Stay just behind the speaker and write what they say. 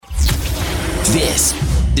This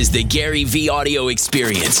is the Gary V audio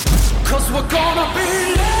experience. 'Cause we're gonna be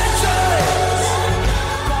legends.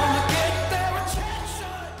 Gonna get their attention.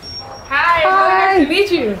 Hi, nice to meet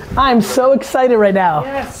you. I'm so excited right now.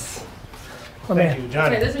 Yes. Oh, man.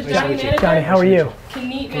 Johnny. Okay, this is Johnny, manager. Johnny, how are you?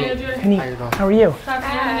 Kenny, manager. Kenny, how are you?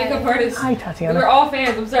 Tatiana, makeup artist. Hi, We Tatiana. were all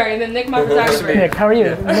fans, I'm sorry. And then Nick, my photographer. Nick, how are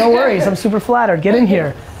you? No worries, I'm super flattered. Get in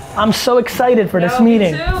here. I'm so excited for this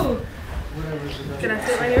meeting. Me too. Can I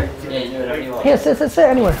sit right here? Yeah, sit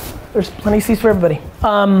anywhere. There's plenty of seats for everybody.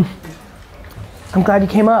 I'm glad you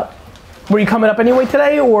came up. Were you coming up anyway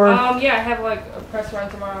today, or? Yeah, I have like a press run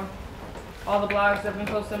tomorrow. All the blogs have been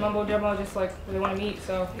posting mumbo jumbo, just like they want to meet.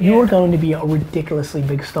 So yeah. You are going to be a ridiculously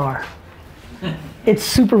big star. It's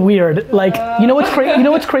super weird. Like, you know what's crazy? You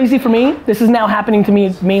know what's crazy for me? This is now happening to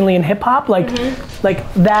me mainly in hip hop. Like,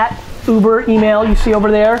 like that Uber email you see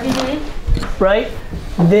over there, right?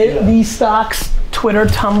 These stocks, Twitter,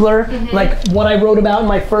 Tumblr, like what I wrote about in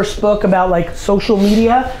my first book about like social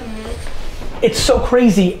media. It's so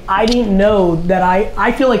crazy. I didn't know that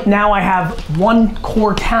I feel like now I have one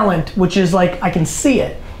core talent, which is like I can see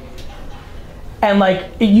it. And like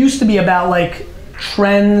it used to be about like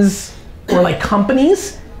trends or like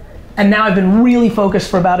companies, and now I've been really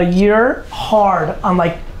focused for about a year hard on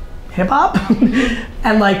like hip hop.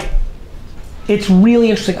 And like it's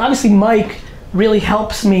really interesting. Obviously Mike really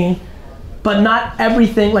helps me, but not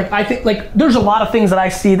everything. Like I think like there's a lot of things that I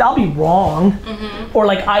see that I'll be wrong, or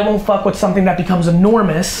like I won't fuck with something that becomes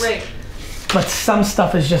enormous. Right. But some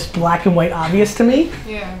stuff is just black and white obvious to me.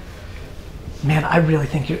 Yeah. Man, I really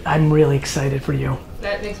think I'm really excited for you.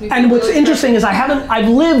 That makes me feel And what's really interesting is I've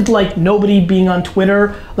lived like nobody being on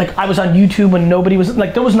Twitter. Like I was on YouTube when nobody was,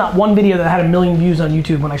 like there was not one video that had 1 million views on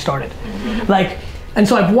YouTube when I started. Like, and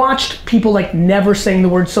so I've watched people like never saying the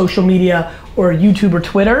word social media or YouTube or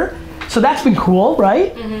Twitter. So that's been cool,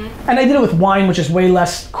 right? And I did it with wine, which is way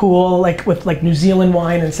less cool, like with like New Zealand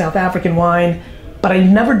wine and South African wine, but I've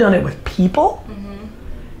never done it with people.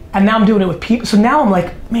 And now I'm doing it with people. So now I'm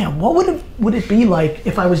like, man, what would it be like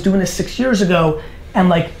if I was doing this 6 years ago and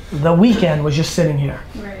like The Weeknd was just sitting here,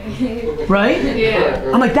 Right. right?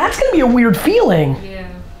 Yeah. I'm like, that's gonna be a weird feeling, Yeah.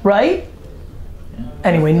 right?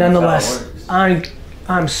 Anyway, nonetheless,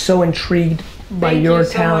 I'm so intrigued by Thank your you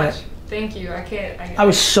so talent. much. Thank you. I can't. I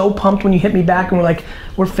was so pumped when you hit me back and were like,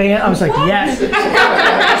 we're fans. I was like, yes.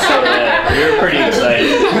 Yeah, we were pretty excited.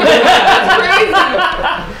 That's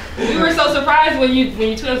crazy. We were so surprised when you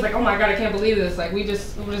tweeted. I was like, oh my god, I can't believe this. Like we were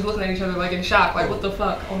just looking at each other like in shock. Like what the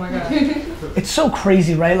fuck? Oh my god. It's so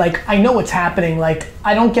crazy, right? Like I know what's happening. Like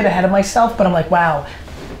I don't get ahead of myself, but I'm like, wow.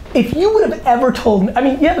 If you would have ever told me, I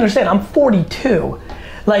mean, you have to understand, I'm 42.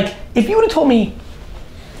 Like if you would have told me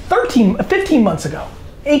 15 months ago,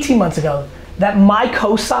 18 months ago, that my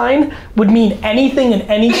cosign would mean anything in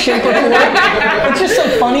any shape or form. It's just so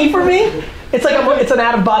funny for me. It's like it's an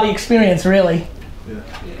out-of-body experience, really. Yeah.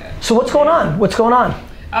 So what's going on? What's going on?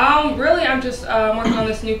 Really, I'm just working on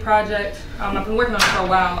this new project. I've been working on it for a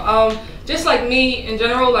while. Just like me in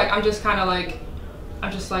general, like I'm just kind of like,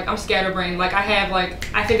 I'm scatterbrained. Like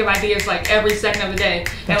I think of ideas like every second of the day.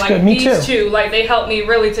 That's and like good. Me these too. two, like they help me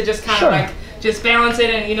really to just kind of like just balance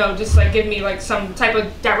it and just like give me like some type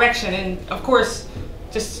of direction and of course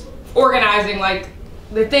just organizing like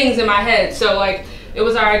the things in my head. So like it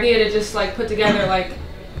was our idea to just like put together like,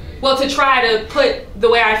 well, to try to put the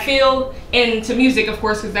way I feel into music, of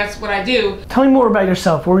course, because that's what I do. Tell me more about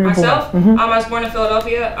yourself. Where were you Myself? born? I was born in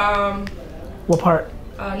Philadelphia. What part?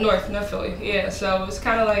 North Philly. Yeah, so it was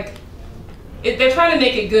kind of like, they're trying to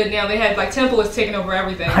make it good now. They had like Temple is taking over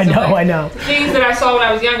everything. I so, know, like, I know. The things that I saw when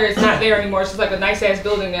I was younger, it's not there anymore. It's just like a nice ass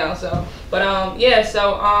building now. So, but yeah,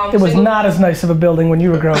 so it was not as nice of a building when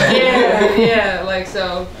you were growing up. Yeah, like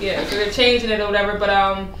so they're changing it or whatever.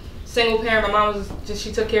 But single parent. My mom was just,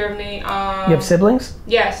 she took care of me. You have siblings?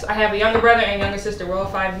 Yes, I have a younger brother and a younger sister. We're all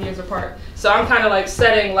 5 years apart. So I'm kind of like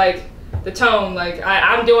setting like the tone. Like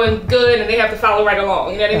I'm doing good and they have to follow right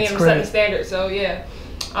along. You know what I mean? I'm setting standards. So yeah.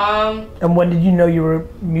 And when did you know you were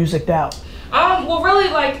music'd out? Well, really,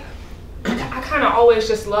 like, I kind of always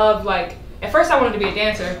just loved, like, at first I wanted to be a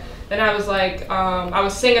dancer. Then I was like, I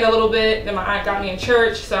was singing a little bit. Then my aunt got me in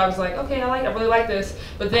church, so I was like, okay, I really like this.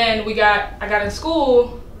 But then I got in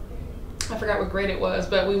school. I forgot what grade it was,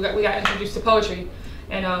 but we got introduced to poetry.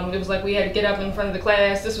 And it was like we had to get up in front of the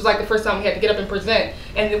class. This was like the first time we had to get up and present.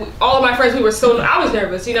 And all of my friends, I was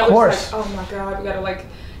nervous, Of course. It was like, oh my God, we gotta like.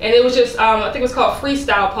 And it was just, I think it was called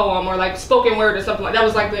freestyle poem or like spoken word or something like that. That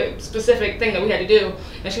was like the specific thing that we had to do.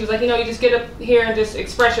 And she was like, you just get up here and just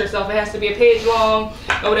express yourself. It has to be a page long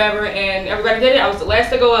or whatever. And everybody did it. I was the last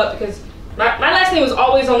to go up because my last name was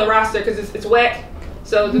always on the roster because it's whack.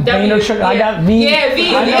 So the Ain't no sugar. I got V. Yeah,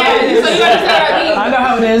 V. I know. Yeah. So you understand what I mean? I know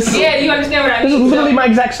how it is. Yeah, you understand what I This mean? is literally my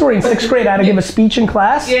exact story. In 6th grade, I had to give a speech in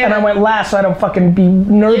class, Yeah. and I went last, so I don't fucking be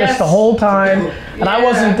nervous Yes. the whole time. And I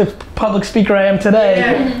wasn't the public speaker I am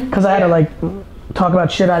today, because I had to like talk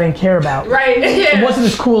about shit I didn't care about. Right. Yeah. It wasn't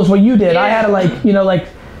as cool as what you did. I had to like, you know, like,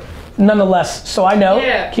 nonetheless. So I know.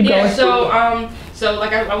 Yeah. Keep going. So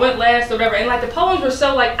like I went last or whatever, and like the poems were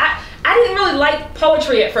so like I didn't really like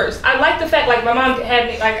poetry at first. I liked the fact like my mom had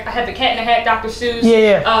me like I had the Cat in the Hat, Dr. Seuss.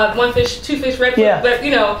 Yeah. One fish, two fish, red. Yeah. But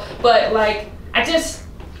you know, but like I just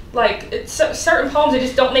like certain poems that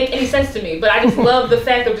just don't make any sense to me. But I just love the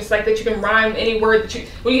fact of just like that you can rhyme any word that you.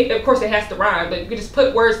 Well, of course it has to rhyme, but you can just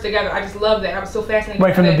put words together. I just love that. I was so fascinated.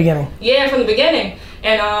 Right from the beginning. Yeah, from the beginning,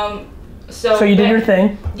 and So you did your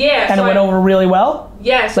thing. Yeah. And so it went over really well.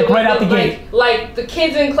 Yes. Like right out the gate. Like the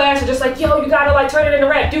kids in class are just like, yo, you gotta like turn it into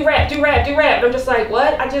rap, do rap, do rap, do rap. And I'm just like,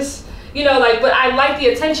 what? I just, you know, like, but I like the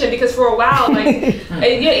attention because for a while, like,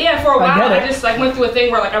 for a while, I just like went through a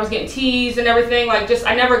thing where like I was getting teased and everything. Like, just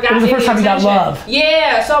I never got. It was the first time you got love.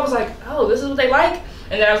 Yeah. So I was like, oh, this is what they like.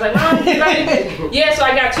 And then I was like, Mom, you got yeah. So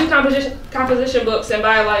I got 2 composition books, and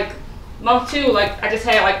by like month 2, like I just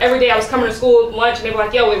had like every day I was coming to school lunch, and they were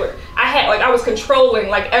like, yo, I was controlling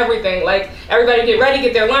like everything, like everybody get ready,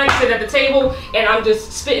 get their lunch, sit at the table, and I'm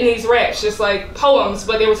just spitting these raps, just like poems,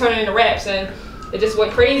 but they were turning into raps, and it just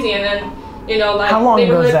went crazy. And then, you know, like how long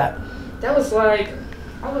ago was that? That was like,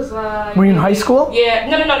 I was like, were you in high school? Yeah,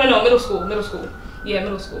 no, middle school. Yeah,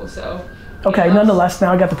 middle school. So okay, nonetheless,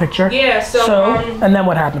 now I got the picture. Yeah. So and then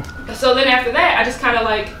what happened? So then after that, I just kind of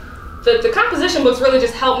like the composition books really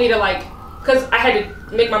just helped me to like, because I had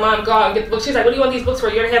to make my mom go out and get the books. She's like, what do you want these books for?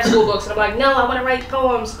 You already have school books. And I'm like, no, I want to write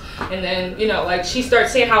poems. And then, you know, like she started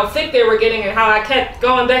seeing how thick they were getting and how I kept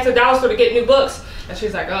going back to the dollar store to get new books. And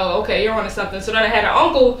she's like, oh, okay, you're onto something. So then I had an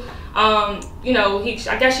uncle, you know,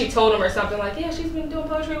 I guess she told him or something like, yeah, she's been doing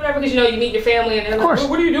poetry or whatever. Because, you know, you meet your family and they're like, well,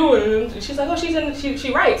 what are you doing? And she's like, oh,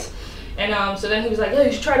 she writes. And so then he was like, yo,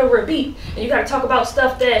 you should try it over a beat. And you got to talk about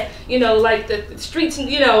stuff that, you know, like the streets,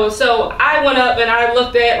 you know. So I went up and I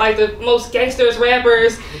looked at like the most gangsters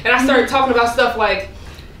rappers. And I started talking about stuff like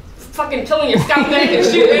fucking killing your scout neck and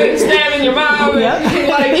shooting and stabbing your mom. And,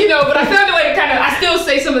 like, you know, but I found a way to kind of, I still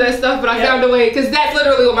say some of that stuff, but I found a way, because that's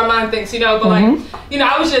literally what my mind thinks, you know. But like, you know,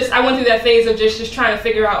 I went through that phase of just trying to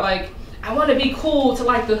figure out like, I want to be cool to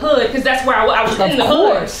like the hood, because that's where I was in the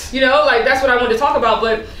hood, you know, like that's what I wanted to talk about.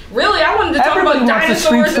 But really, I wanted to talk about dinosaurs. Everybody wants the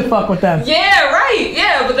streets to fuck with them. Yeah, right.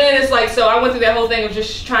 Yeah, but then it's like, so I went through that whole thing of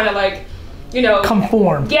just trying to like, you know,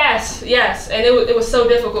 conform. Yes, and it was so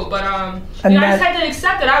difficult. But you know, I just had to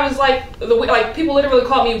accept it. I was like people literally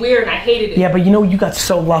called me weird, and I hated it. Yeah, but you know, you got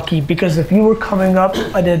so lucky, because if you were coming up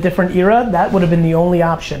in a different era, that would have been the only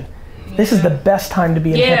option. This is the best time to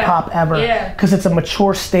be in hip hop ever, because it's a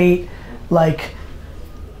mature state. Like,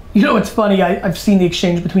 you know, it's funny, I've seen the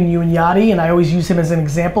exchange between you and Yachty, and I always use him as an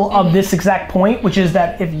example of this exact point, which is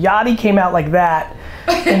that if Yachty came out like that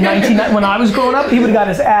in when I was growing up, he would have got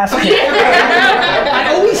his ass kicked.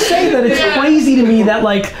 I always say that it's crazy to me that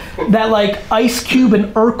like Ice Cube and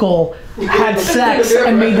Urkel had sex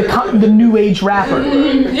and made the new age rapper,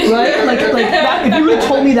 right? Like that, if you would have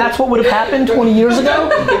told me that's what would have happened 20 years ago,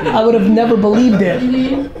 I would have never believed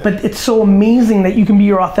it. But it's so amazing that you can be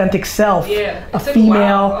your authentic self, a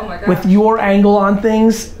female with your angle on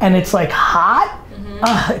things, and it's like hot.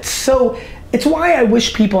 It's why I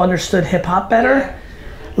wish people understood hip hop better.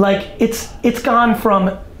 Like it's gone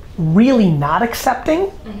from really not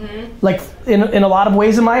accepting, like in a lot of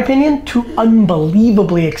ways in my opinion, to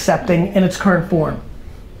unbelievably accepting in its current form.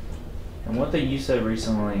 And one thing you said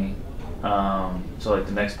recently, so like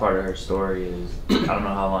the next part of her story is, I don't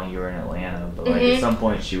know how long you were in Atlanta, but like at some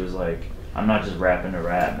point she was like, I'm not just rapping to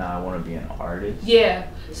rap, now I want to be an artist. Yeah,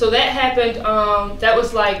 so that happened, that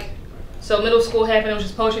was like, so middle school happened, it was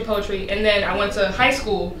just poetry, and then I went to high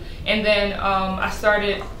school, and then I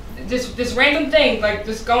started this random thing, like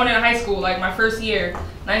just going into high school, like my first year,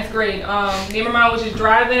 9th grade. Me and my mom was just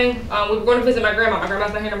driving. We were going to visit my grandma. My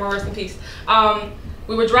grandma's not here no more, rest in peace.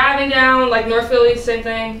 We were driving down like North Philly, same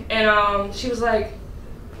thing, and she was like,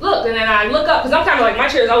 look, and then I look up, because I'm kind of like, my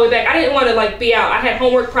chair is all the way back. I didn't want to like be out. I had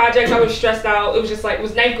homework projects, I was stressed out. It was just like, it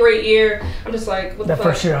was 9th grade year. I'm just like, what the fuck? That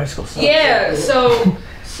first year of high school stuff. Yeah, so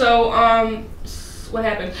what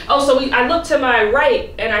happened? Oh, so I look to my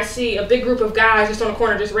right and I see a big group of guys just on the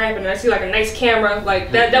corner just rapping, and I see like a nice camera,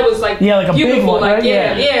 like that was like like a beautiful, big one, like right?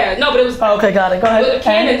 yeah. No, but it was okay, got it. Go ahead. With a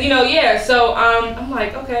Canon, you know, So I'm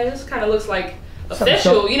like, okay, this kind of looks like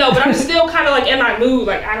official, you know, but I'm still kind of like in my mood,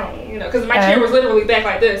 like I don't, you know, because my chair was literally back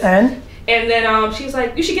like this. And then she's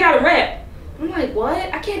like, you should get out and rap. I'm like,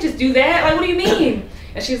 what? I can't just do that. Like, what do you mean?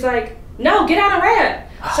 And she's like, no, get out and rap.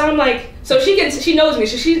 So I'm like, so she knows me,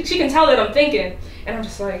 so she can tell that I'm thinking. And I'm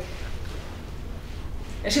just like,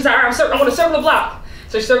 and she's like, all right, I'm going to circle the block.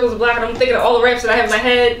 So she circles the block, and I'm thinking of all the raps that I have in my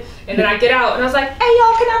head. And then I get out, and I was like, hey,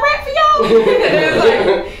 y'all, can I rap for y'all? And then it's like,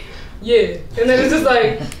 yeah. And then it's just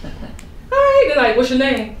like, all right. They're like, what's your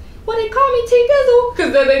name? Well, they call me T Dizzle.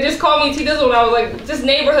 Because they just call me T Dizzle, and I was like, just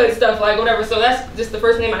neighborhood stuff, like whatever. So that's just the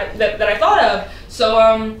first name that I thought of. So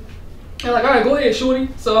they're like, all right, go ahead, shorty.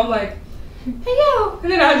 So I'm like, hey yo,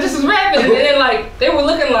 and then I just was rapping, and then like they were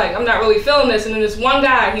looking like I'm not really feeling this, and then this one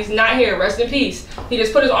guy, he's not here, rest in peace, he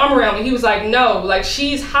just put his arm around me. He was like, no, like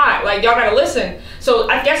she's hot, like y'all gotta listen. So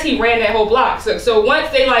I guess he ran that whole block. So once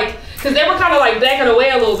they like, because they were kind of like backing away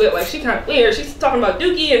a little bit, like she kind of weird, she's talking about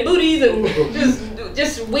dookie and booties and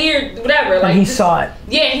just weird whatever. Like and he saw it.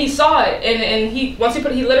 Yeah, he saw it, and he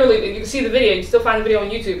he literally, you can see the video, you can still find the video on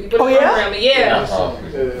YouTube. He put his arm around me.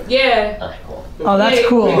 Yeah. Oh, that's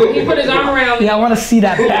cool. He put his arm around me. Yeah, I want to see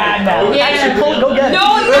that bad now. Yeah. Actually, go get it. No,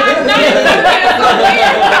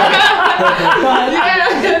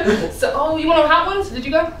 not so, oh, you want hot ones? Did you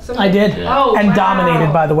go? I did. Oh, and wow.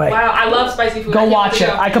 dominated, by the way. Wow, I love spicy food. Go watch it.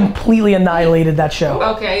 I completely annihilated that show.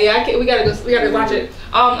 Okay, yeah, we gotta watch it.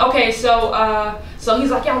 Okay, so he's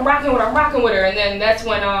like, yeah, I'm rocking with her, and then that's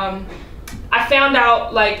when I found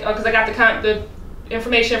out, like, because I got the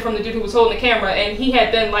information from the dude who was holding the camera, and he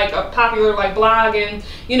had been like a popular like blog, and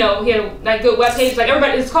you know, he had a like good webpage, like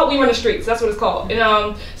everybody, it's called We Run the Streets, that's what it's called.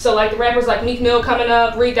 And so like the rappers like Meek Mill coming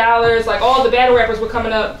up, Reed Dollars, like all the battle rappers were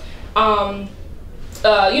coming up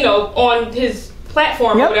you know, on his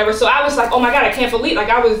platform or whatever. So I was like, oh my god, I can't believe, like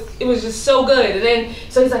it was just so good. And then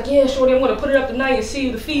so he's like, yeah, shorty, I'm gonna put it up tonight and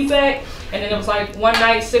see the feedback. And then it was like one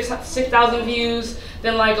night 6,000 views,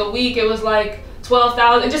 then like a week it was like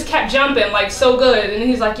 12,000. It just kept jumping, like so good. And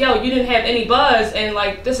he's like, yo, you didn't have any buzz, and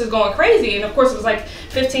like this is going crazy. And of course it was like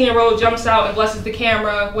 15-year-old jumps out and blesses the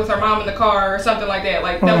camera with her mom in the car or something like that.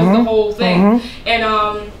 Like that was the whole thing.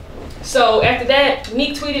 And so after that,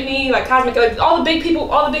 Meek tweeted me, like Cosmic, like all the big people,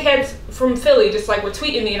 all the big heads from Philly just like were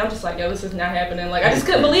tweeting me, and I'm just like, yo, this is not happening. Like I just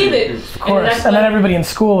couldn't believe it. Of course. And then everybody in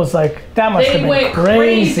school was like, that must have been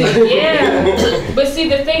crazy. Yeah. But see,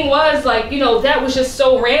 the thing was, like, you know, that was just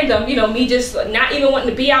so random. You know, me just not even wanting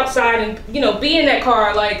to be outside and, you know, be in that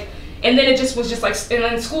car, like, and then it just was just like, and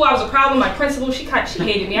in school I was a problem. My principal, she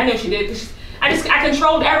hated me. I know she did, because I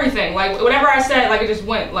controlled everything. Like whatever I said, like it just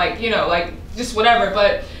went, like, you know, like just whatever.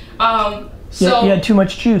 But so you had too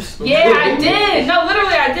much juice. Yeah, I did. No,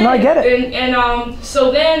 literally, I did. No, I get it. And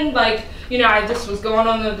so then, like, you know, I just was going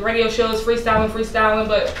on the radio shows, freestyling,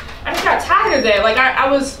 but I just got tired of that. Like,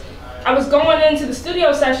 I was going into the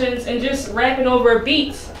studio sessions and just rapping over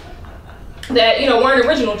beats that, you know, weren't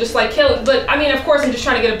original, just like killing. But I mean, of course, I'm just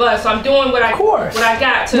trying to get a buzz, so I'm doing what I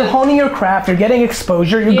got to. You're honing your craft. You're getting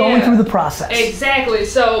exposure. You're going through the process. Exactly.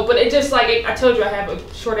 So, but it just like I told you, I have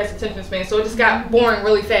a short ass attention span, so it just got boring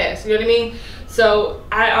really fast. You know what I mean? So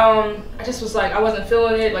I just was like, I wasn't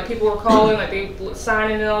feeling it. Like people were calling, like they were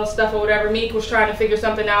signing and all this stuff or whatever. Meek was trying to figure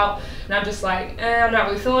something out, and I'm just like, I'm not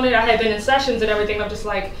really feeling it. I had been in sessions and everything. I'm just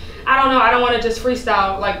like, I don't know. I don't want to just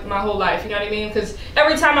freestyle like my whole life. You know what I mean? Because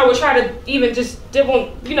every time I would try to even just dip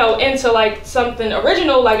on, you know, into like something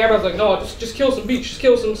original, like everybody's like, no, just kill some beats, just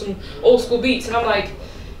kill some old school beats, and I'm like,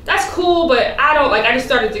 that's cool, but I don't, like, I just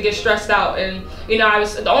started to get stressed out. And, you know,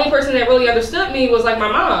 the only person that really understood me was like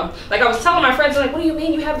my mom. Like I was telling my friends, like, what do you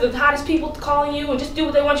mean you have the hottest people calling you and just do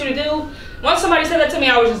what they want you to do? Once somebody said that to me,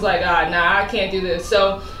 I was just like, nah, I can't do this.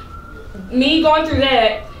 So me going through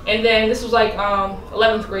that, and then this was like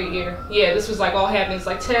 11th grade year. Yeah, this was like all happening. It's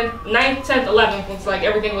like 9th, 10th, 11th. It's like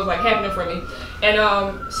everything was like happening for me. And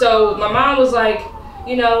so my mom was like,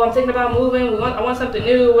 you know, I'm thinking about moving. I want something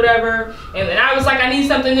new, whatever. And then I was like, I need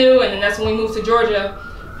something new. And then that's when we moved to Georgia.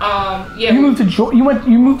 Yeah. You moved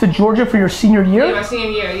to Georgia for your senior year? Yeah, my senior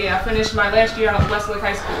year. Yeah, I finished my last year out of Westlake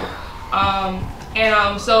High School.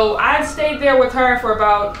 So I stayed there with her for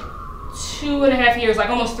about 2.5 years, like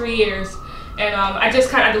almost 3 years. And I just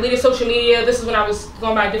kind of deleted social media. This is when I was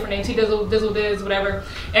going by a different name, T Dizzle, Diz, whatever.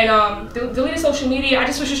 And deleted social media. I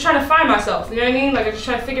just was just trying to find myself. You know what I mean? Like I was just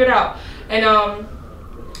trying to figure it out. And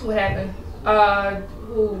what happened?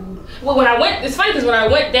 Well, when I went, it's funny because when I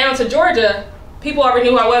went down to Georgia, people already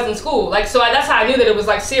knew who I was in school. Like, so that's how I knew that it was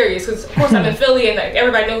like serious. Because of course I'm in Philly and like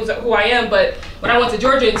everybody knows who I am. But when I went to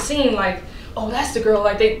Georgia and seen like, oh, that's the girl.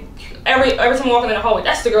 Like every time I'm walking in the hallway,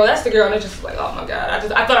 that's the girl. And it's just like, oh my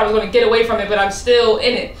God. I thought I was going to get away from it, but I'm still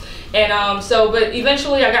in it. And but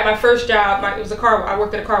eventually I got my first job. It was I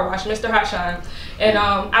worked at a car wash, Mr. Hotshine. And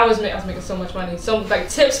I was making so much money. So like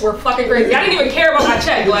tips were fucking crazy. I didn't even care about my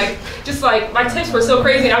check. Like just like my tips were so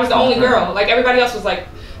crazy. And I was the only girl. Like everybody else was like,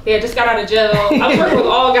 they had just got out of jail. I was working with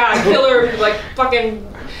all guys, killer, like fucking.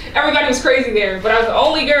 Everybody was crazy there. But I was the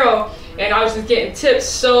only girl, and I was just getting tips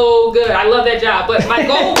so good. I love that job. But my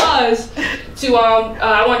goal was to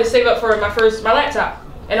I wanted to save up for my laptop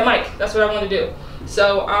and a mic. That's what I wanted to do.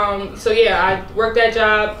 So yeah, I worked that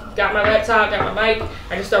job, got my laptop, got my mic.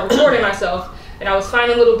 I just started recording myself. And I was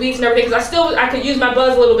finding little beats and everything because I could use my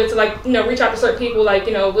buzz a little bit to like, you know, reach out to certain people, like,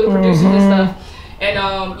 you know, little producers and stuff.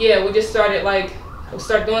 And yeah, we just started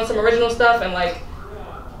doing some original stuff, and like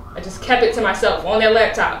I just kept it to myself on that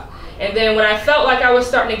laptop. And then when I felt like I was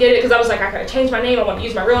starting to get it, because I was like, I gotta change my name, I want to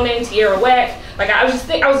use my real name, Tierra Whack. Like I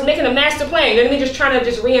was making a master plan. You know what I mean? Just trying to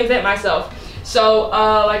just reinvent myself. So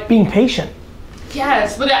like being patient.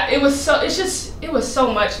 Yes, but it was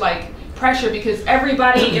so much like pressure because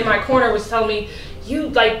everybody in my corner was telling me,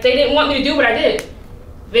 they didn't want me to do what I did.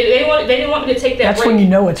 They didn't want me to take that That's break. when you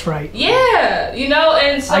know it's right. Yeah, you know,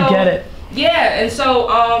 and so I get it. Yeah, and so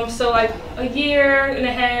like a year and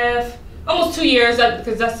a half, almost 2 years,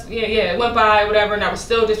 because it went by, whatever, and I was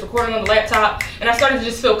still just recording on the laptop, and I started to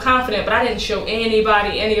just feel confident, but I didn't show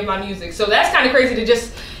anybody any of my music. So that's kind of crazy to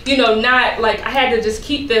just, you know, not, like, I had to just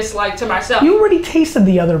keep this, like, to myself. You already tasted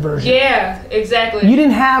the other version. Yeah, exactly. You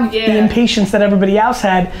didn't have the impatience that everybody else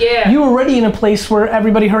had. Yeah. You were already in a place where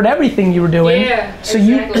everybody heard everything you were doing. Yeah, so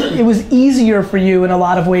exactly. it was easier for you in a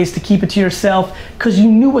lot of ways to keep it to yourself because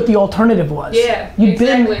you knew what the alternative was. Yeah,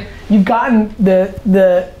 exactly. You've gotten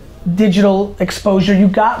the digital exposure, you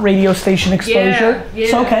got radio station exposure. Yeah.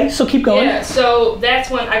 So okay, so keep going. Yeah, so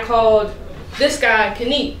that's when I called this guy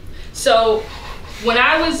Kaneet. So when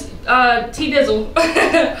I was T-Dizzle,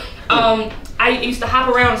 I used to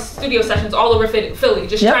hop around studio sessions all over Philly,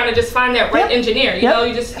 just trying to just find that right engineer, you know,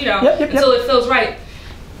 you just, you know, until it feels right.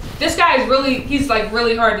 This guy is he's like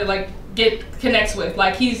really hard to like connects with.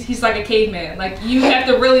 Like he's like a caveman. Like you have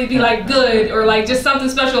to really be like good or like just something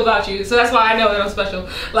special about you. So that's why I know that I'm special.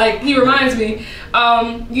 Like he reminds me,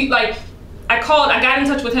 I got in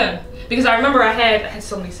touch with him. Because I remember I had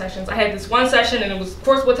so many sessions. I had this one session and it was of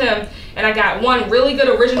course with him, and I got one really good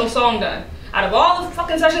original song done. Out of all the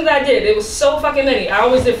fucking sessions I did, it was so fucking many. I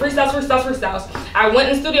always did freestyles. I went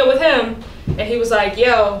in studio with him and he was like,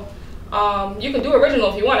 yo, you can do original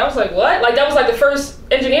if you want. I was like, what? Like that was like the first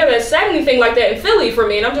engineer that said anything like that in Philly for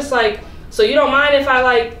me. And I'm just like, so you don't mind if I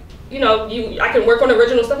like, you know, I can work on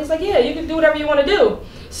original stuff? He's like, yeah, you can do whatever you want to do.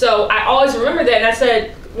 So I always remember that, and I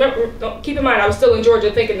said, keep in mind, I was still in Georgia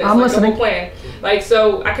thinking this, I'm like listening. the whole plan. Like,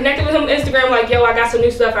 so I connected with him on Instagram, like, yo, I got some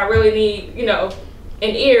new stuff. I really need, you know,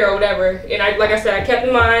 an ear or whatever. And I, like I said, I kept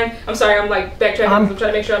in mind. I'm sorry, I'm like backtracking. I'm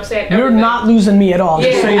trying to make sure I'm saying everything. You're not losing me at all.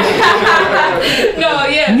 Yeah. No,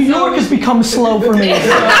 yeah. New York has become slow for me. You're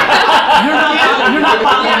not bothering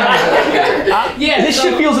me. Yeah. This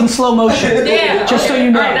shit feels in slow motion. Yeah. Just so you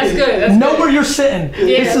know. All right, that's good. Know where you're sitting.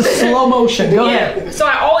 Yeah. This is slow motion. Go ahead. So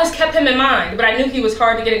I always kept him in mind, but I knew he was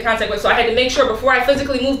hard to get in contact with. So I had to make sure before I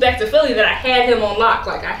physically moved back to Philly that I had him on lock.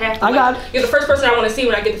 Like I have to. got it. You're the first person I want to see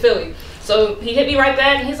when I get to Philly. So he hit me right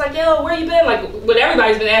back, and he's like, yo, where you been? Like, what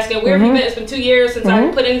everybody's been asking, where have you been? It's been 2 years since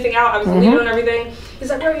I put anything out. I was the leader and everything.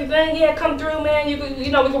 He's like, where have you been? Yeah, come through, man.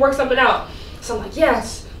 You know, we can work something out. So I'm like,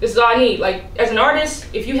 yes, this is all I need. Like, as an artist,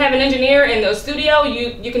 if you have an engineer in the studio,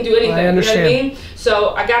 you can do anything. I understand. You know what I mean?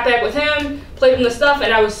 So I got back with him, played him the stuff,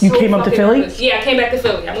 and I was You came up to Philly? nervous. Yeah, I came back to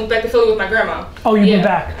Philly. I moved back to Philly with my grandma. Oh, you moved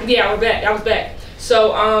back? Yeah, I was back.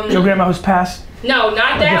 So, Your grandma was passed? no,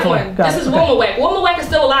 not that one. This is okay. Wilma Wack. Wilma Wack is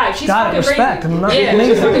still alive. She's Got it, fucking respect. crazy. I'm not Yeah,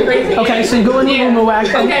 amazing. she's fucking crazy. Okay, so you go into Wilma Wack.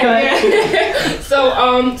 Okay. So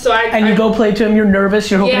I And you go play to him, you're nervous,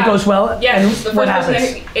 you're hoping it goes well. Yeah, And the first what person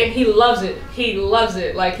happens? and he loves it. He loves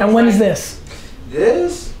it. Like. And when is this?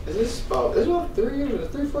 This is about 3 years,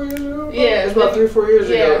 3-4 years ago. Yeah, it's about 3-4 years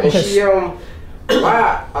ago. And Okay.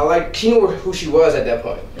 she knew who she was at that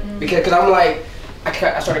point because I'm like,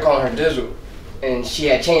 I started calling her Dizzle, and she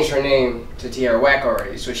had changed her name to Tierra Whack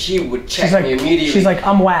already, so she would check me immediately. She's like,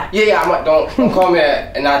 I'm whack. Yeah, I'm like, don't call me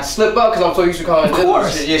that. And I slip up because I'm so used to calling her Dizzle.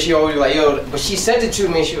 course. She always like, yo, but she sent it to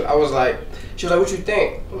me. She was like, what you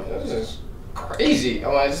think? I'm like, this is crazy.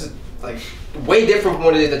 I'm like, this is like way different from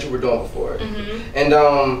what it is that you were doing before. And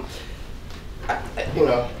you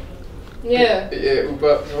know. Yeah. Yeah,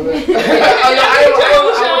 but So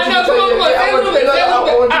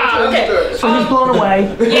he's blown away.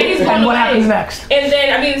 Yeah, he's blown And what away. happens next? And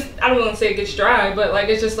then, I mean, I don't want to say it gets dry, but like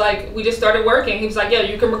it's just like we just started working. He was like, "Yo,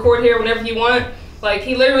 you can record here whenever you want. Like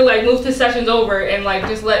he literally like moved his sessions over and like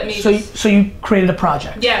just let me. So you created a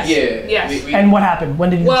project. Yes. Yeah. Yes. And what happened?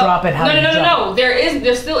 When did you drop it? How did you drop it?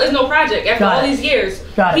 There still is no project after all these years.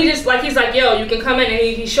 Got it. He's like, yo, you can come in, and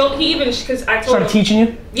he even because I told him. Started teaching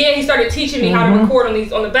you? Yeah, he started teaching me how to record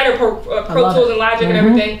on the better Pro Tools and Logic and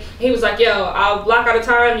everything. He was like, yo, I'll block out a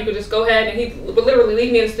time. You could just go ahead, and he would literally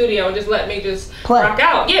leave me in the studio and just let me just rock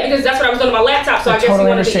out. Yeah, because that's what I was doing on my laptop. So I guess he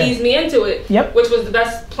wanted to ease me into it. Yep. Which was the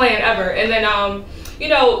best plan ever. And then you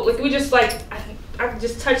know, like we just like I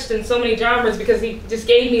just touched in so many genres because he just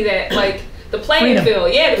gave me that like the playing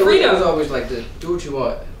field. Yeah, the freedom. It was always like the do what you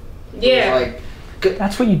want. Yeah. Like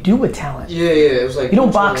that's what you do with talent. Yeah. It was like you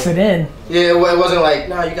don't box it in. Yeah, it wasn't like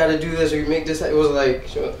no, you got to do this or you make this. It was like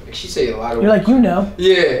she said a lot of. You're like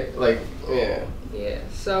Yeah, like yeah. Yeah.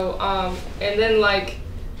 So and then like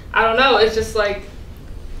I don't know. It's just like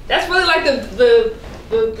that's really like the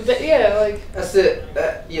yeah, like that's it.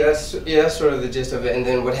 That's sort of the gist of it. And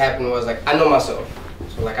then what happened was like I know myself,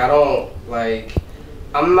 so like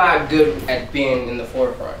I'm not good at being in the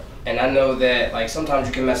forefront, and I know that like sometimes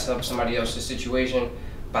you can mess up somebody else's situation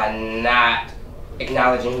by not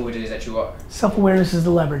acknowledging who it is that you are. Self-awareness is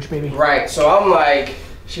the leverage, baby. Right. So I'm like,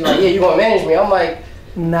 she's like, yeah, you want to manage me? I'm like.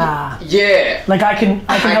 Nah. Yeah. Like I can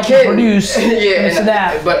help you produce. Yeah. And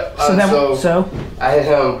that. But so I had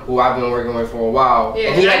him who I've been working with for a while. Yeah.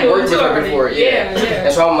 And he had worked with her before. Yeah.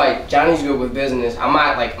 And so I'm like, Johnny's good with business. I'm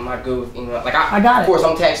not good with like I got it. Of course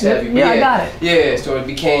I'm tech savvy. Yeah, I got it. Yeah. So it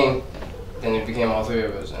became all three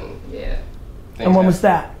of us and yeah. And when was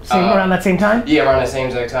that? Around that same time? Yeah, around that same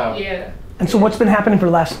exact time. Yeah. And so what's been happening for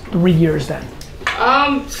the last 3 years then?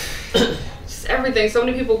 Just everything. So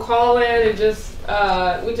many people call in and just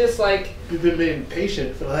we just like you've been being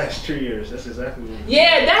patient for the last 3 years. That's exactly what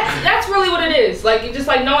yeah, that's really what it is. Like you just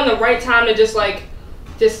like knowing the right time to just like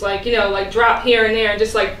you know like drop here and there and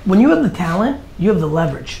just like when you have the talent, you have the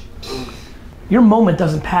leverage. Your moment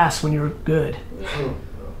doesn't pass when you're good.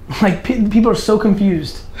 Like people are so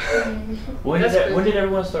confused. When did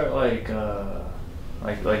everyone start like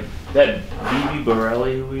that BB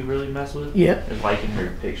Borelli who we really mess with? Yeah. Is liking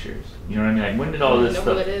her pictures. You know what I mean? Like when did all this stuff?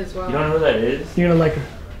 I don't know who that is. Wow. You don't know who that is? You're gonna like her.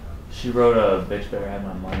 She wrote a bitch better have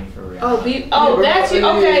my money for real. Oh, that's you.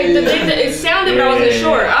 Okay, it sounded, but I wasn't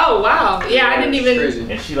sure. Oh, wow. Yeah, I didn't even.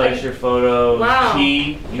 And she likes your photos. Wow.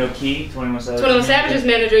 Key, you know Key, 21 Savage. 21 Savage's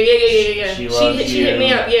manager. Yeah. She loves you. She hit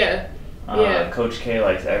me up. Yeah. Yeah. Coach K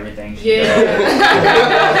likes everything she does.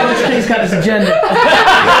 Coach K's got his agenda.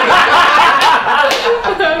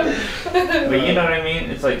 But you know what I mean?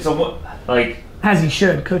 It's like so what like. As he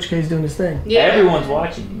should. Coach K's doing his thing. Yeah. Everyone's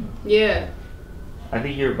watching you. Yeah. I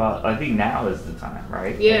think now is the time,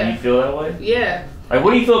 right? Yeah. Do you feel that way? Yeah. Like,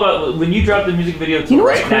 what do you feel about when you drop the music video to you know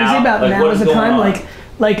right what's crazy now? about like, now is the time? on?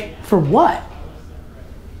 Like for what?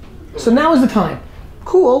 So now is the time.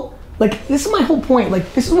 Cool. Like this is my whole point.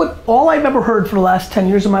 Like this is what all I've ever heard for the last 10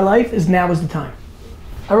 years of my life is now is the time.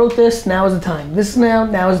 I wrote this, now is the time. This is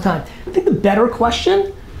now is the time. I think the better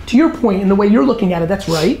question, to your point, in the way you're looking at it, that's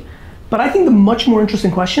right. But I think the much more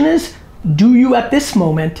interesting question is, do you at this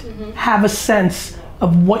moment have a sense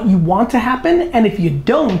of what you want to happen? And if you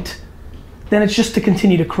don't, then it's just to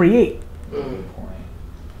continue to create.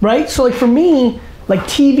 Right? So like for me, like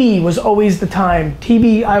TV was always the time.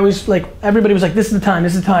 TV, I was like, everybody was like, this is the time,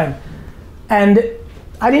 this is the time. And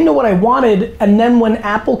I didn't know what I wanted. And then when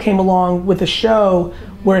Apple came along with a show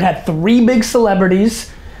where it had 3 big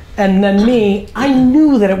celebrities and then me, I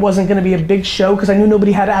knew that it wasn't gonna be a big show because I knew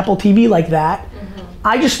nobody had Apple TV like that.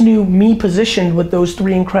 I just knew me positioned with those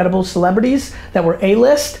 3 incredible celebrities that were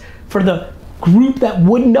A-list for the group that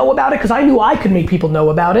wouldn't know about it, because I knew I could make people know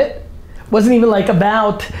about it. Wasn't even like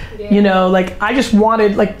about, you know, like I just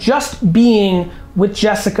wanted, like just being with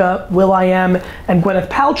Jessica, will.i.am, and Gwyneth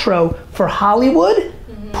Paltrow for Hollywood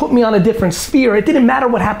put me on a different sphere. It didn't matter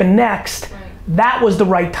what happened next. That was the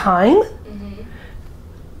right time.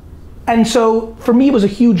 And so for me, it was a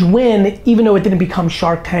huge win, even though it didn't become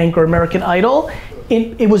Shark Tank or American Idol.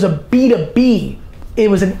 It was a B2B. It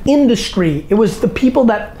was an industry. It was the people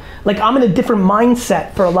that, like I'm in a different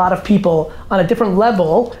mindset for a lot of people, on a different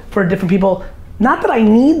level for different people. Not that I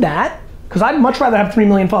need that, because I'd much rather have 3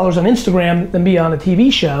 million followers on Instagram than be on a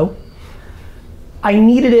TV show. I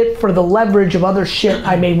needed it for the leverage of other shit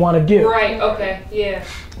I may want to do. Right, okay, yeah.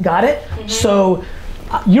 Got it? So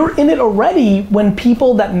you're in it already when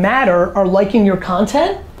people that matter are liking your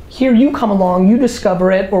content. Here you come along, you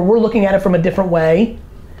discover it, or we're looking at it from a different way,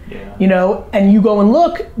 you know, and you go and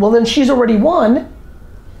look, well then she's already won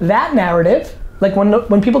that narrative. Like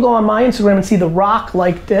when people go on my Instagram and see The Rock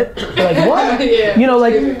liked it, they're like, what? You know,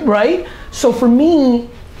 like, right? So for me,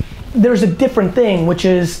 there's a different thing, which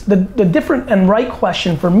is the different and right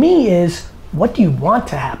question for me is, what do you want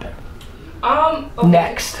to happen? Okay.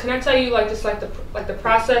 Next. Can I tell you just the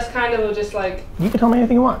process kind of, or just like? You can tell me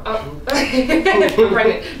anything you want. I'm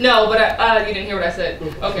pregnant. No, but you didn't hear what I said.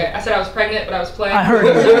 Okay, I said I was pregnant, but I was playing. I heard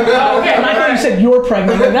it. Okay. And I thought you said you're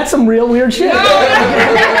pregnant. Like, that's some real weird shit.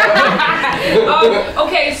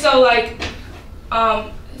 Okay, so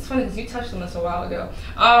it's funny because you touched on this a while ago.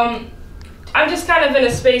 I'm just kind of in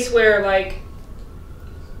a space where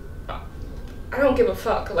I don't give a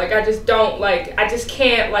fuck. I just don't, I just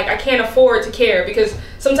can't, I can't afford to care, because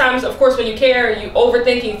sometimes, of course, when you care, you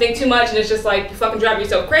overthink, you think too much, and it's just you fucking drive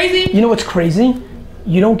yourself crazy. You know what's crazy?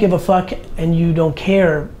 You don't give a fuck and you don't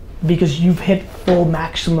care because you've hit full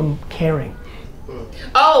maximum caring.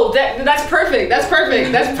 Oh, that's perfect. That's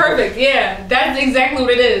perfect. That's perfect. Yeah, that's exactly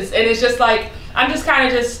what it is. And it's just I'm just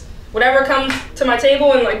kind of whatever comes to my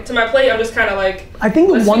table and to my plate, I'm just kind of I think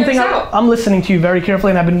the one thing I'm listening to you very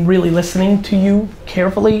carefully, and I've been really listening to you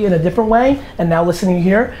carefully in a different way, and now listening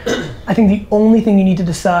here, I think the only thing you need to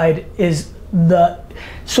decide is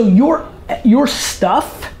so your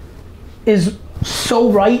stuff is so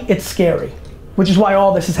right, it's scary, which is why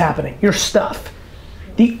all this is happening, your stuff.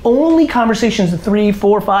 The only conversations the 3,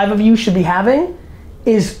 4, 5 of you should be having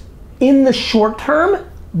is, in the short term,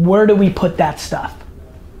 where do we put that stuff?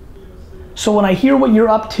 So when I hear what you're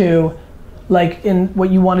up to, in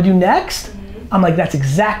what you want to do next, I'm that's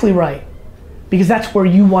exactly right. Because that's where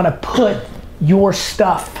you want to put your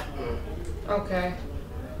stuff. Okay.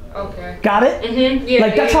 Got it? Mm-hmm.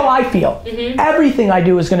 Yeah, that's how I feel. Mm-hmm. Everything I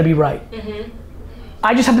do is going to be right. Mm-hmm.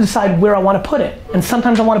 I just have to decide where I want to put it. And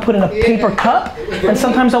sometimes I want to put it in a paper cup, and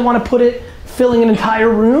sometimes I want to put it filling an entire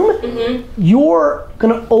room. Mm-hmm. You're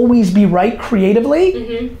gonna always be right creatively.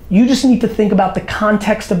 Mm-hmm. You just need to think about the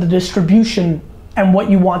context of the distribution and what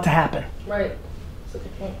you want to happen. Right. That's a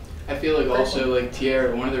good point. I feel also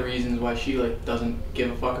Tierra, one of the reasons why she doesn't give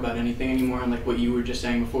a fuck about anything anymore, and what you were just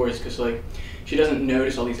saying before, is because she doesn't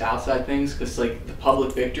notice all these outside things, because the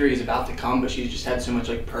public victory is about to come, but she's just had so much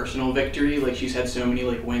personal victory. She's had so many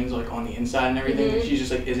wins on the inside and everything. Mm-hmm. That she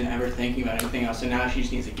just isn't ever thinking about anything else. So now she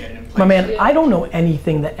just needs to get it in place. My man, I don't know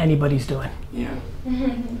anything that anybody's doing. Yeah.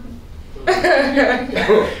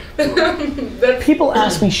 People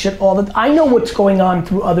ask me shit all the time. I know what's going on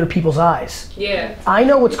through other people's eyes. Yeah. I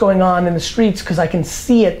know what's going on in the streets because I can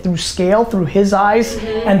see it through scale, through his eyes,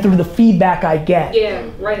 and through the feedback I get. Yeah,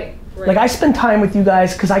 right. I spend time with you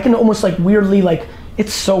guys because I can almost weirdly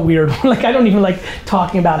it's so weird. I don't even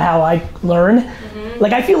talking about how I learn. Mm-hmm.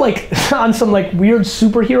 I feel on some weird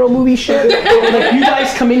superhero movie shit. You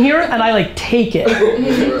guys come in here and I take it.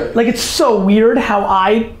 Mm-hmm. It's so weird how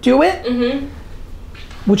I do it. Mm-hmm.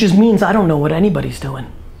 Which means I don't know what anybody's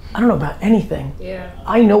doing. I don't know about anything. Yeah.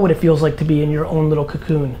 I know what it feels like to be in your own little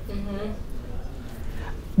cocoon. Mm-hmm.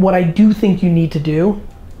 What I do think you need to do,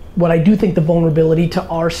 what I do think the vulnerability to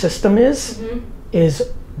our system is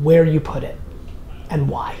where you put it and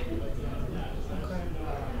why.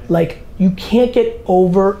 Okay. You can't get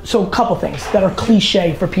over, so a couple things that are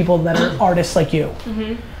cliche for people that are artists like you.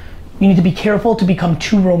 Mm-hmm. You need to be careful to become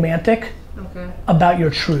too romantic about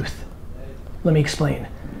your truth. Let me explain.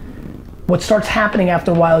 What starts happening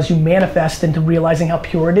after a while is you manifest into realizing how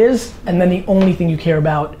pure it is, and then the only thing you care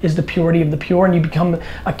about is the purity of the pure, and you become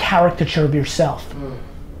a caricature of yourself.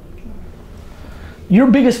 Your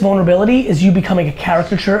biggest vulnerability is you becoming a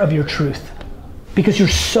caricature of your truth, because you're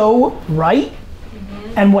so right,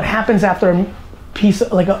 and what happens after a piece,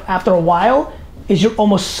 after a while, is you're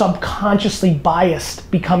almost subconsciously biased,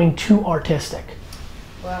 becoming too artistic.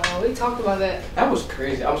 Wow, we talked about that. That was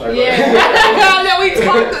crazy. I'm sorry. Yeah, no, we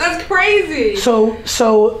talked. That's crazy.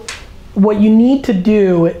 So, what you need to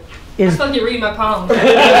do is. I feel like you're reading my palms.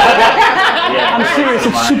 I'm serious.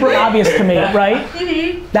 It's super obvious to me, right?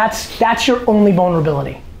 Mm-hmm. That's your only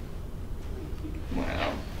vulnerability.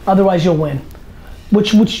 Wow. Otherwise, you'll win.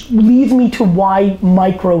 Which leads me to why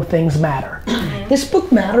micro things matter. Mm-hmm. This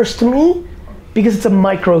book matters to me because it's a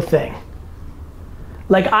micro thing.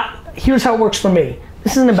 Here's how it works for me.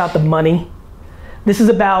 This isn't about the money. This is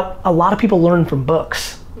about a lot of people learn from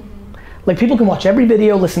books. Mm-hmm. People can watch every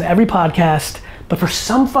video, listen to every podcast, but for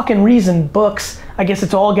some fucking reason, books, I guess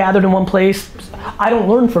it's all gathered in one place. I don't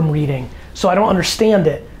learn from reading, so I don't understand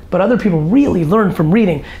it. But other people really learn from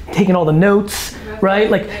reading, taking all the notes, right?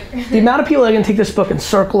 The amount of people that are gonna take this book and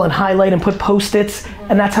circle and highlight and put Post-its,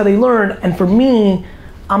 and that's how they learn. And for me,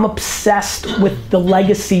 I'm obsessed with the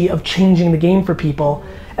legacy of changing the game for people.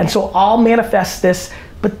 And so I'll manifest this,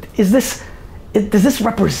 but does this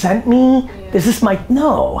represent me? Yeah. Is this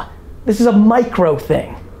no, this is a micro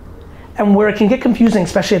thing. And where it can get confusing,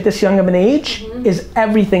 especially at this young of an age, is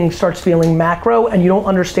everything starts feeling macro and you don't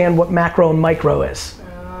understand what macro and micro is.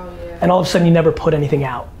 And all of a sudden you never put anything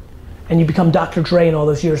out. And you become Dr. Dre in all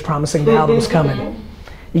those years promising the album's coming.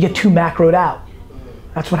 You get too macroed out.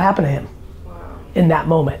 That's what happened to him in that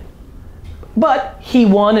moment. But he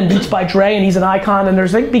won and Beats by Dre and he's an icon and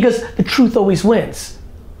there's because the truth always wins.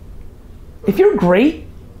 If you're great,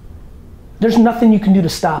 there's nothing you can do to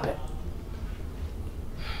stop it.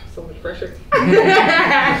 So much pressure.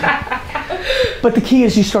 But the key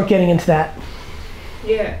is you start getting into that.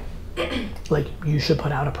 Yeah. Like, you should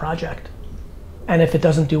put out a project. And if it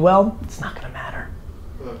doesn't do well, it's not gonna matter.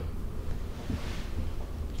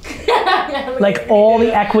 Like all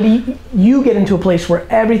the equity, you get into a place where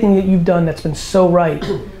everything that you've done that's been so right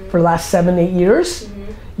for the last 7-8 years,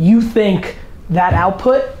 you think that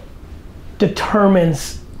output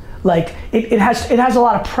determines, like, it has a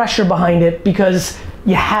lot of pressure behind it because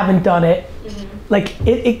you haven't done it. Like,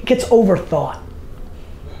 it gets overthought.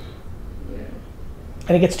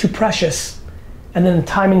 And it gets too precious, and then the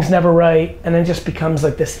timing's never right, and then it just becomes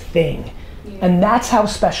like this thing. And that's how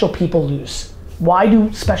special people lose. Why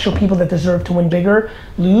do special people that deserve to win bigger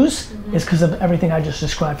lose? Is because of everything I just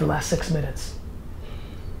described for the last 6 minutes.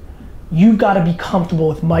 You've got to be comfortable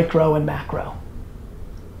with micro and macro.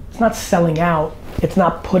 It's not selling out, it's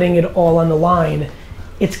not putting it all on the line.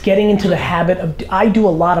 It's getting into the habit of, I do a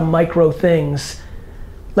lot of micro things,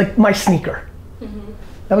 like my sneaker.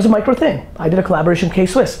 That was a micro thing. I did a collaboration with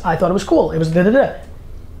K-Swiss. I thought it was cool. It was da-da-da.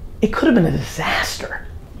 It could have been a disaster.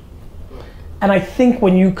 And I think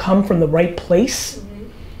when you come from the right place,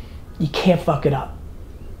 you can't fuck it up.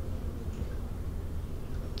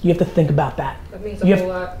 You have to think about that. That means a whole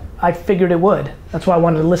lot. I figured it would. That's why I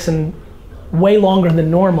wanted to listen way longer than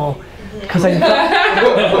normal, because I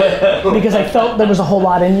felt there was a whole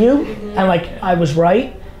lot in you, and like I was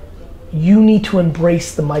right. You need to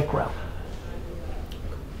embrace the micro.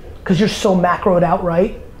 Because you're so macroed out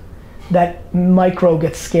right, that micro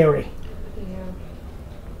gets scary.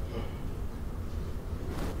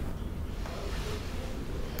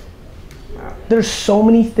 There's so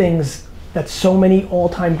many things that so many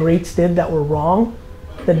all-time greats did that were wrong,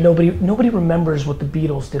 that nobody remembers what the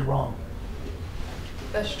Beatles did wrong.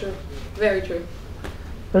 That's true. Very true.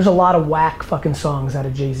 There's a lot of whack fucking songs out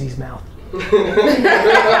of Jay-Z's mouth. Look at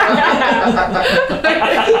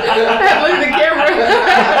the camera.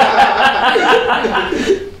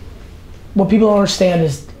 What people don't understand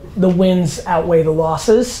is the wins outweigh the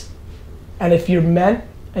losses. And if you're meant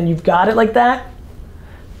and you've got it like that,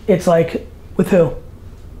 it's like, with who?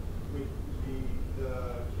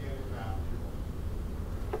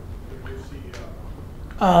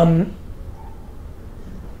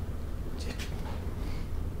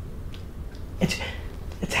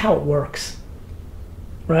 It's how it works,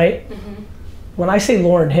 right? When I say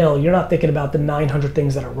Lauryn Hill, you're not thinking about the 900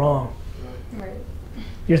 things that are wrong. Right.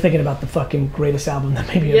 You're thinking about the fucking greatest album that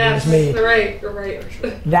maybe anyone's made. Right, right.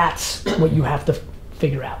 That's what you have to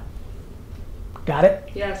figure out. Got it?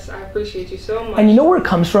 Yes, I appreciate you so much. And you know where it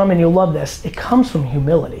comes from, and you'll love this, it comes from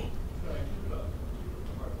humility.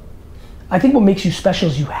 I think what makes you special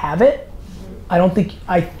is you have it. Again,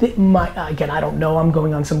 I don't know, I'm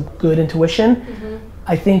going on some good intuition.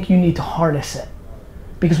 I think you need to harness it.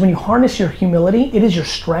 Because when you harness your humility, it is your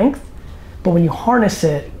strength, but when you harness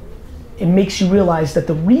it, it makes you realize that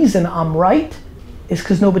the reason I'm right is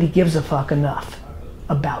because nobody gives a fuck enough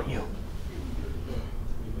about you.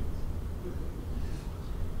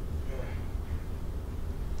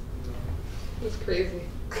 It's crazy.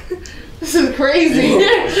 This is crazy.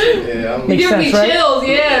 Yeah, You give me right? chills.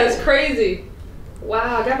 Yeah, it's crazy.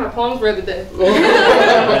 Wow, I got my palms red today.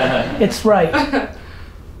 It's right.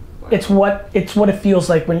 It's what it feels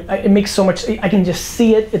like when it makes so much. I can just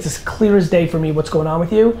see it. It's as clear as day for me what's going on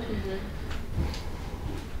with you.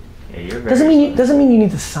 Yeah, you're very Doesn't mean you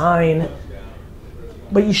need to sign,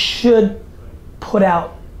 but you should put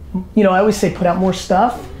out. You know, I always say put out more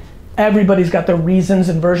stuff. Everybody's got their reasons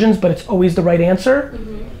and versions, but it's always the right answer.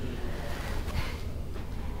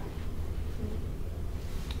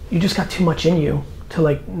 You just got too much in you to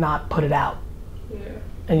like not put it out.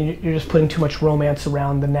 And you're just putting too much romance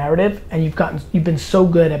around the narrative, and you've been so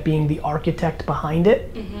good at being the architect behind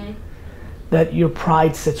it that your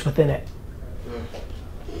pride sits within it.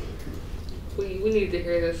 We need to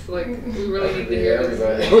hear this. Like, we really need to hear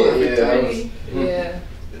this. Yeah.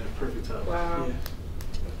 Perfect time. Wow.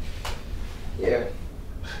 Yeah.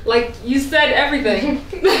 Like, you said everything.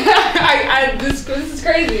 This is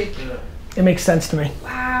crazy. It makes sense to me.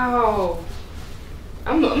 Wow.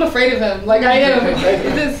 I'm afraid of him. Like, I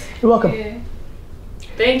am. You're welcome. Yeah.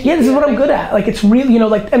 Thank you. Yeah, this is what I'm good at. Like, it's really,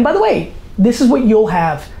 like, and by the way, this is what you'll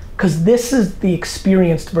have, because this is the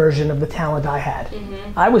experienced version of the talent I had.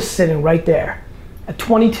 I was sitting right there. At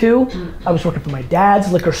 22, I was working for my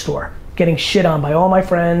dad's liquor store, getting shit on by all my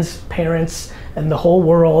friends, parents, and the whole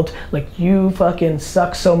world. Like, you fucking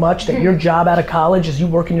suck so much that your job out of college is you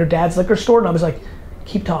work in your dad's liquor store. And I was like,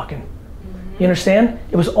 keep talking. You understand?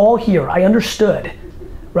 It was all here. I understood,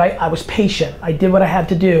 right? I was patient. I did what I had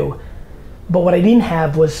to do. But what I didn't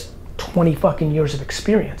have was 20 fucking years of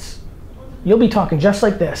experience. You'll be talking just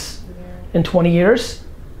like this in 20 years.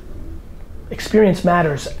 Experience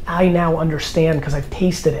matters. I now understand because I've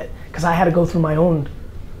tasted it. Because I had to go through my own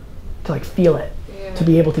to like feel it, to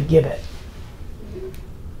be able to give it.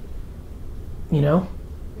 You know?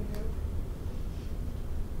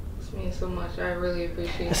 This means so much. I really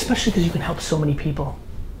appreciate it. Especially because you can help so many people.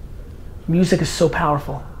 Music is so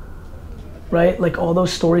powerful, right? Like all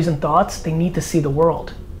those stories and thoughts, they need to see the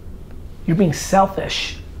world. You're being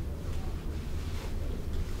selfish.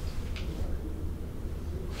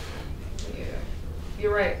 Yeah,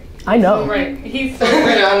 you're right. I know. He's so right. He's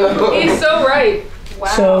so right. He's so right. Wow.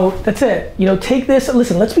 So that's it. Take this.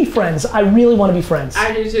 Listen, let's be friends. I really want to be friends.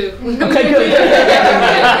 I do too. Okay, good.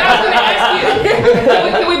 I was gonna ask you.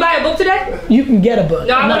 Can we buy a book today? You can get a book.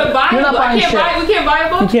 No, I'm gonna buy a book. I can't buy it. We can't buy a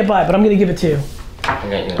book? You can't buy it, but I'm gonna give it to you. All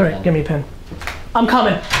right, give me a pen. I'm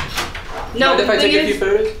coming. No, If I take a few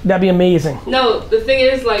photos? That'd be amazing. No, the thing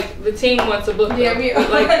is, like, the team wants a book. Yeah, we want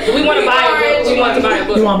to buy a book. We want to buy a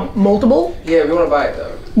book. You want multiple? Yeah, we want to buy it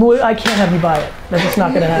though. Well, I can't have you buy it. That's just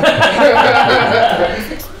not gonna happen.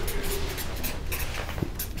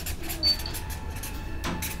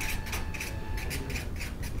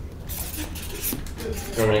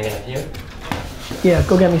 You want me to get you? Yeah,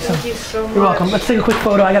 go get me some. Thank you so much. You're welcome. Let's take a quick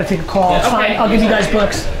photo. I gotta take a call. It's fine. Okay. I'll give you guys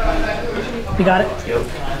books. You got it? Yep.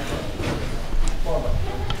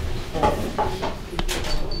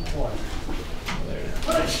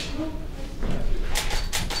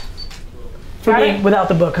 For me, without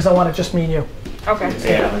the book, because I want it just me and you. Okay.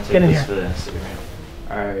 Yeah, I'm gonna take Get in this here. for the Instagram.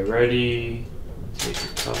 Alright, ready? Take a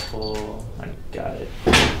couple. I got it.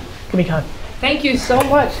 Give me con. Thank you so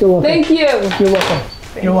much. You're welcome. Thank you. You're welcome.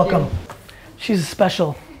 You're welcome. She's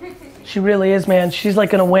special. She really is, man. She's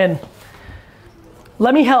like gonna win.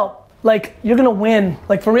 Let me help. Like, you're gonna win.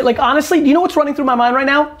 Like, for real. Like, honestly, do you know what's running through my mind right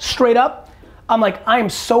now? Straight up. I'm like, I am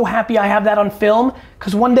so happy I have that on film,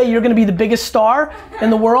 because one day you're gonna be the biggest star in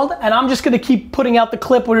the world, and I'm just gonna keep putting out the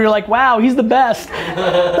clip where you're like, wow, he's the best.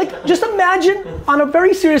 Like, just imagine, on a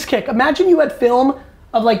very serious kick, imagine you had film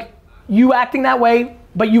of like, you acting that way,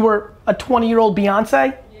 but you were a 20-year-old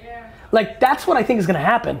Beyonce. Yeah. Like, that's what I think is gonna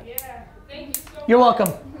happen. Yeah. Thank you so much. You're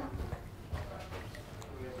welcome.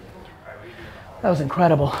 That was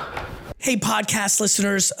incredible. Hey, podcast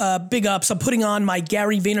listeners, big ups. I'm putting on my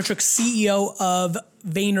Gary Vaynerchuk, CEO of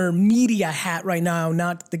VaynerMedia hat right now,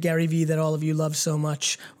 not the Gary V that all of you love so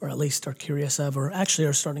much, or at least are curious of, or actually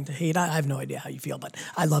are starting to hate. I have no idea how you feel, but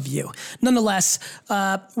I love you. Nonetheless,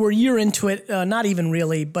 we're a year into it, not even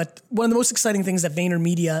really, but one of the most exciting things that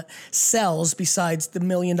VaynerMedia sells, besides the $1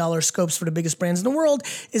 million scopes for the biggest brands in the world,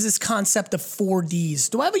 is this concept of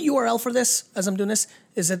 4Ds. Do I have a URL for this as I'm doing this?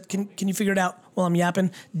 Can you figure it out while I'm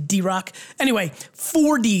yapping? D-Rock. Anyway,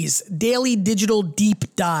 4Ds, Daily Digital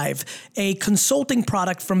Deep Dive, a consulting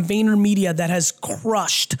product from VaynerMedia that has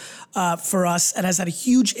crushed for us and has had a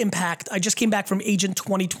huge impact. I just came back from Agent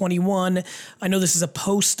 2021. I know this is a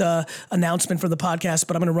post announcement for the podcast,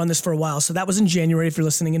 but I'm going to run this for a while. So that was in January if you're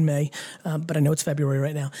listening in May, but I know it's February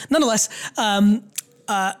right now. Nonetheless,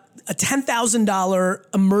 a $10,000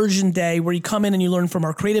 immersion day where you come in and you learn from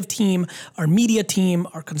our creative team, our media team,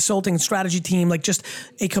 our consulting and strategy team, like just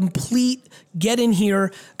a complete get in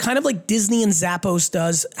here, kind of like Disney and Zappos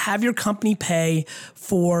does, have your company pay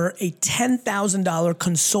for a $10,000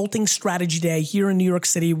 consulting strategy day here in New York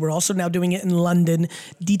City. We're also now doing it in London.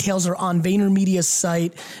 Details are on VaynerMedia's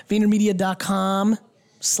site,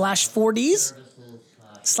 VaynerMedia.com/4Ds.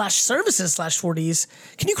 /services/4Ds.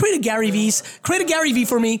 Can you create a Gary V's? Create a Gary V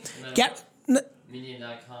for me.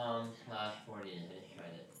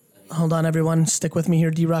 Media.com/4Ds. Hold on, everyone. Stick with me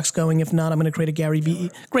here. D-Rock's going. If not, I'm going to create a Gary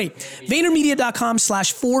V. Great.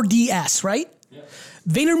 VaynerMedia.com/4DS, right? Yep.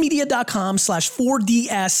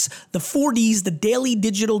 VaynerMedia.com/4DS, the 4Ds, the daily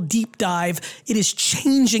digital deep dive. It is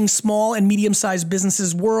changing small and medium-sized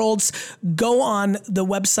businesses' worlds. Go on the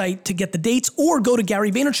website to get the dates, or go to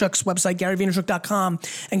Gary Vaynerchuk's website, GaryVaynerchuk.com,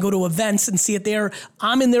 and go to events and see it there.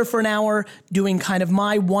 I'm in there for an hour doing kind of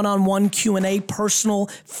my one-on-one Q&A, personal,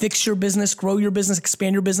 fix your business, grow your business,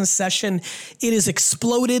 expand your business session. It has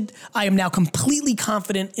exploded. I am now completely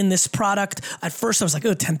confident in this product. At first, I was like,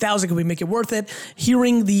 oh, 10,000, can we make it worth it? Here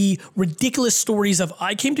hearing the ridiculous stories of,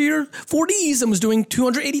 I came to your 4Ds and was doing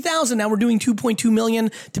 280,000. Now we're doing 2.2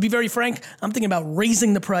 million. To be very frank, I'm thinking about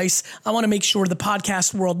raising the price. I want to make sure the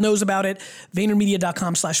podcast world knows about it.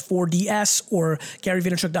 VaynerMedia.com/4DS or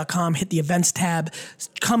GaryVaynerchuk.com. Hit the events tab.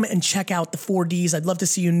 Come and check out the 4Ds. I'd love to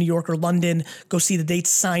see you in New York or London. Go see the dates,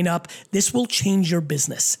 sign up. This will change your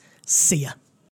business. See ya.